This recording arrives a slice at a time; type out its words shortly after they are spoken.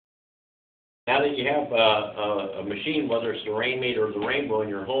Now that you have a machine, whether it's the Rainmate or the Rainbow in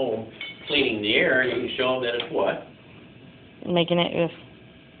your home, cleaning the air, you can show them that it's what? Making it,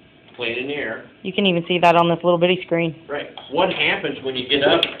 Cleaning the air. you can even see that on this little bitty screen. Right. What happens when you get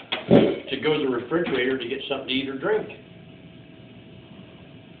up to go to the refrigerator to get something to eat or drink?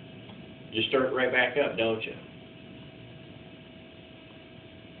 You start right back up, don't you?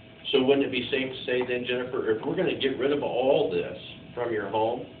 So wouldn't it be safe to say then, Jennifer, if we're going to get rid of all this from your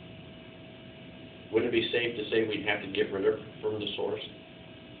home, wouldn't it be safe to say we'd have to get rid of it from the source,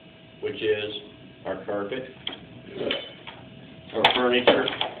 which is our carpet, our furniture,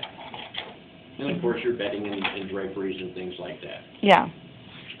 and of course your bedding and draperies and things like that. Yeah.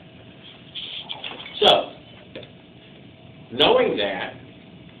 So, knowing that,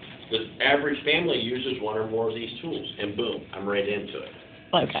 the average family uses one or more of these tools, and boom, I'm right into it.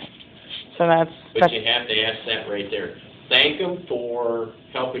 Okay. So that's But you have to ask that right there. Thank them for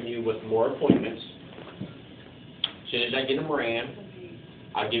helping you with more appointments. As soon as I get them ran,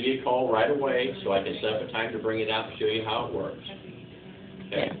 I'll give you a call right away so I can set up a time to bring it out and show you how it works.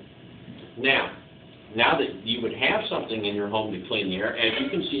 Okay? Now that you would have something in your home to clean the air, as you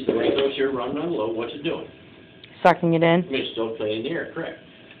can see the Rainbow's here running on low, what's it doing? sucking it in. It's still cleaning the air, correct.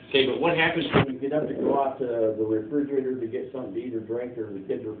 Okay, but what happens when you get up to go out to the refrigerator to get something to eat or drink, or the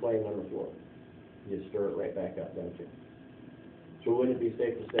kids are playing on the floor? You stir it right back up, don't you? So wouldn't it be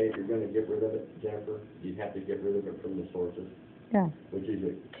safe to say if you're going to get rid of it, Jennifer, you'd have to get rid of it from the sources? Yeah. Which is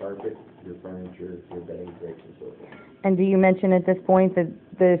your carpet, your furniture, your bedding, drapes, and so forth. And do you mention at this point that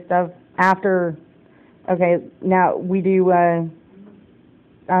the stuff after, okay, now we do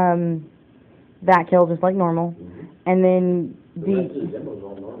vac kill just like normal, and then The rest of the demo's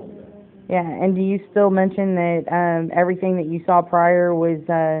all normal then. yeah, and do you still mention that everything that you saw prior was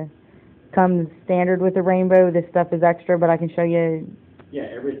comes standard with the Rainbow? This stuff is extra, but I can show you. Yeah,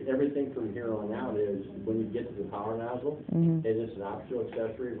 everything from here on out is, when you get to the power nozzle, Mhm. it is an optional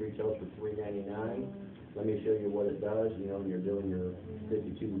accessory, it retails for $3.99. Let me show you what it does. You know, you're doing your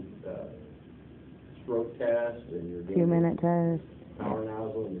 52 stroke test, and you're doing 2-minute test. power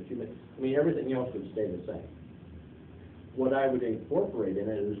nozzle, and your 2 minutes. I mean, everything else would stay the same. What I would incorporate in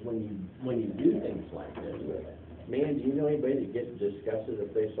it is when you do things like this, man, do you know anybody that gets disgusted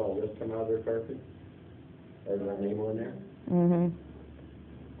if they saw this come out of their carpet? Or their name on there? Mhm.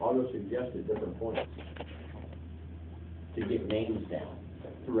 Auto suggest at different points to get names down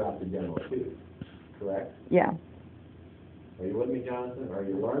throughout the demo too, correct? Yeah. Are you with me, Jonathan? Are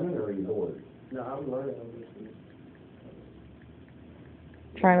you learning or are you bored? No, I'm learning.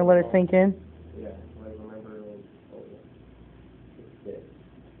 Trying to let it sink in. Yeah, I remember. Yeah.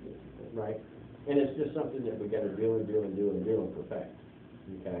 Right? And it's just something that we gotta do and perfect,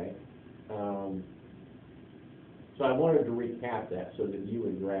 okay? So I wanted to recap that so that you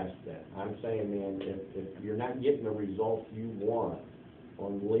would grasp that. I'm saying, man, if you're not getting the results you want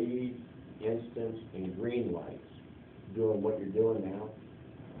on lead, instance, and green lights, doing what you're doing now,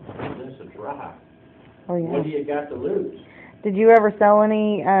 this is right. Oh yeah. What do you got to lose? Did you ever sell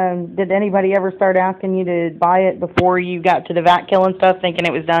any? Did anybody ever start asking you to buy it before you got to the vac kill and stuff, thinking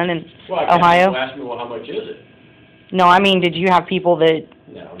it was done in Well, I've had Ohio? people ask me, well, how much is it? No, I mean, did you have people that?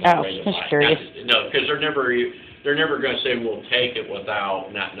 No, Oh, not ready to just buy it. curious. No, because they're never going to say we'll take it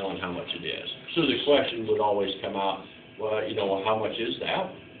without not knowing how much it is. So the question would always come out, well, you know, well, how much is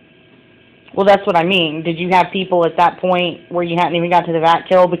that? Well, that's what I mean. Did you have people at that point where you hadn't even got to the vac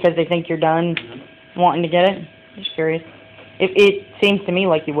kill because they think you're done wanting to get it? Just curious. It seems to me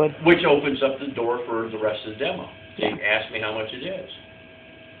like you would. Which opens up the door for the rest of the demo. They Yeah. ask me how much it is.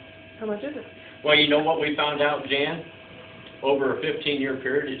 How much is it? Well, you know what we found out, Jan? Over a 15-year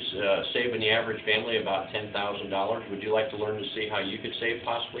period, it's saving the average family about $10,000. Would you like to learn to see how you could save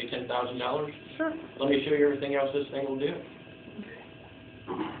possibly $10,000? Sure. Let me show you everything else this thing will do.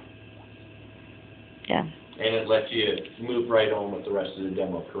 Yeah. And it lets you move right on with the rest of the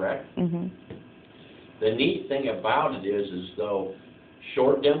demo, correct? Mhm. The neat thing about it is though,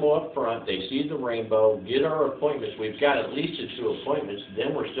 short demo up front, they see the Rainbow, get our appointments. We've got at least 2 appointments,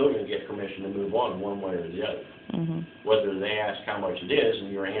 then we're still going to get permission to move on one way or the other. Mhm. Whether they ask how much it is,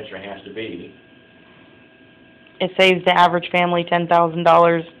 and your answer has to be, It saves the average family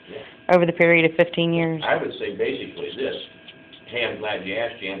 $10,000 over the period of 15 years. I would say basically this. Hey, I'm glad you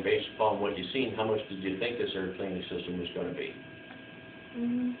asked, Jan. Based upon what you've seen, how much did you think this air cleaning system was going to be?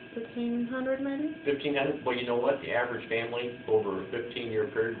 1,500 maybe? 1,500. Well, you know what? The average family over a 15-year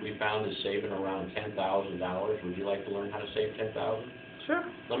period we found is saving around $10,000. Would you like to learn how to save $10,000? Sure.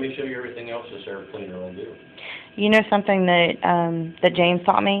 Let me show you everything else this air cleaner will do. You know something that that James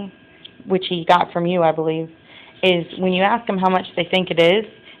taught me, which he got from you, I believe, is when you ask them how much they think it is,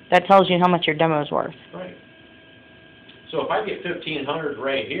 That tells you how much your demo's worth. Right. So if I get 1,500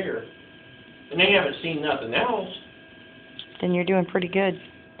 right here, and they haven't seen nothing else, Then you're doing pretty good.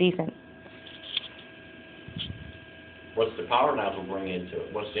 Decent. what's the power nozzle bring into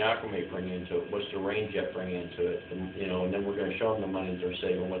it? What's the Aquamate bring into it? What's the rain jet bring into it? And, you know, and then we're gonna show them the money they're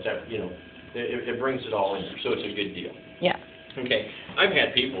saving, what's that, you know, it brings it all in, so it's a good deal. Yeah. Okay, I've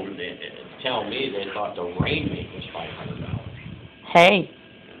had people tell me they thought the Rainmate was $500. Hey.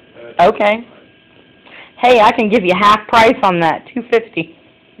 Okay. Hey, I can give you half price on that. $250.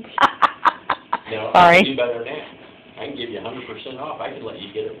 No, I Sorry. can do better than that. I can give you 100% off. I can let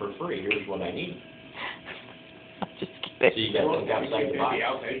you get it for free. Here's what I need. I'm just So kidding. you got to think outside the box.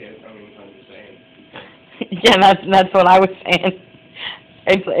 I'll take it, I mean, I'm just saying. Yeah, that's what I was saying.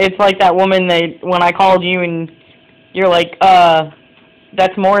 It's like that woman that when I called you and you're like,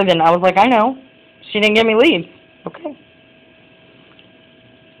 that's more than, I was like, I know. She didn't give me leads. Okay.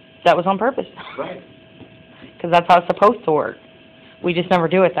 That was on purpose. Right. Because that's how it's supposed to work. We just never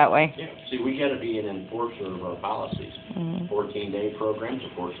do it that way. Yeah. See, we got to be an enforcer of our policies. Mhm. 14-day program's a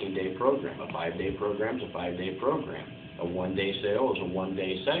 14-day program. A 5-day program's a 5-day program. A 1-day sale is a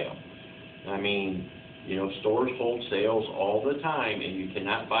 1-day sale. I mean, you know, stores hold sales all the time, and you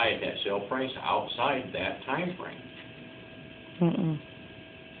cannot buy at that sale price outside that time frame.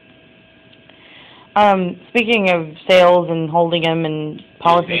 Speaking of sales and holding them and The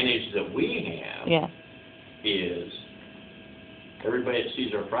policies. advantage that we have Yeah. is everybody that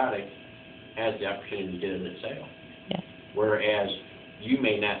sees our product has the opportunity to get it at sale. Yeah. Whereas you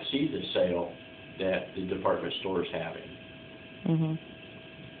may not see the sale that the department store is having. Mhm.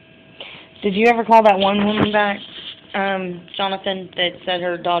 Did you ever call that one woman back, Jonathan, that said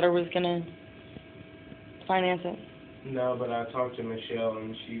her daughter was gonna finance it? No, but I talked to Michelle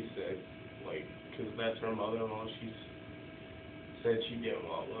and she said, like, 'cause that's her mother-in-law, she said she didn't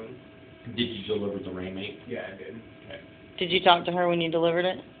want one. Did you deliver the Rainmate? Yeah, I did. Did you talk to her when you delivered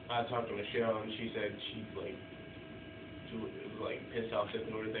it? I talked to Michelle and she said she was pissed off that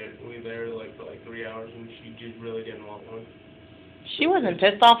we were there like for like 3 hours and she just really didn't want one. She wasn't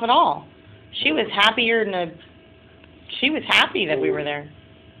pissed off at all. She was happier than a. She was happy that we were there.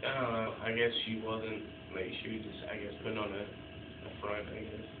 I don't know. I guess she wasn't. Like she was just, I guess, putting on a front.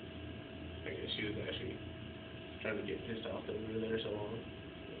 I guess she was actually trying to get pissed off that we were there so long.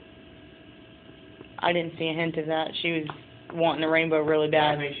 I didn't see a hint of that. She was wanting a rainbow really I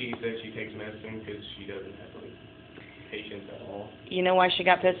bad. think she said she takes medicine because she doesn't have like patience at all. You know why she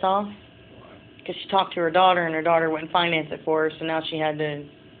got pissed off? Because she talked to her daughter, and her daughter wouldn't finance it for her, so now she had to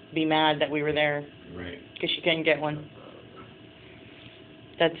be mad that we were there Right. because she couldn't get one.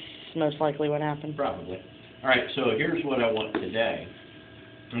 That's most likely what happened. Probably. All right, so here's what I want today.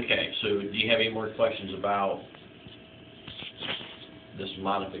 Okay, so do you have any more questions about this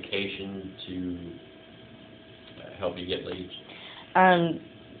modification to help you get leads?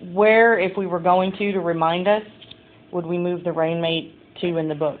 Where, if we were going to remind us, would we move the Rainmate 2 in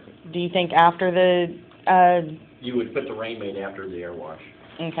the book? Do you think after the, You would put the Rainmate after the air wash.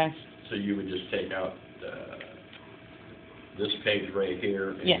 okay, So you would just take out this page right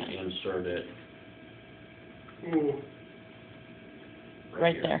here and Yeah. insert it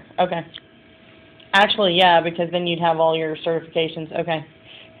right here. there, okay. Actually, yeah, because then you'd have all your certifications, okay.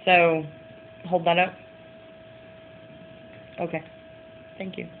 So, hold that up. Okay,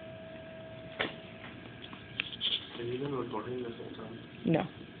 thank you. Have you been recording this whole time? No.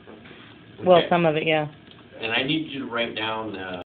 Well, Okay. some of it, yeah. And I need you to write down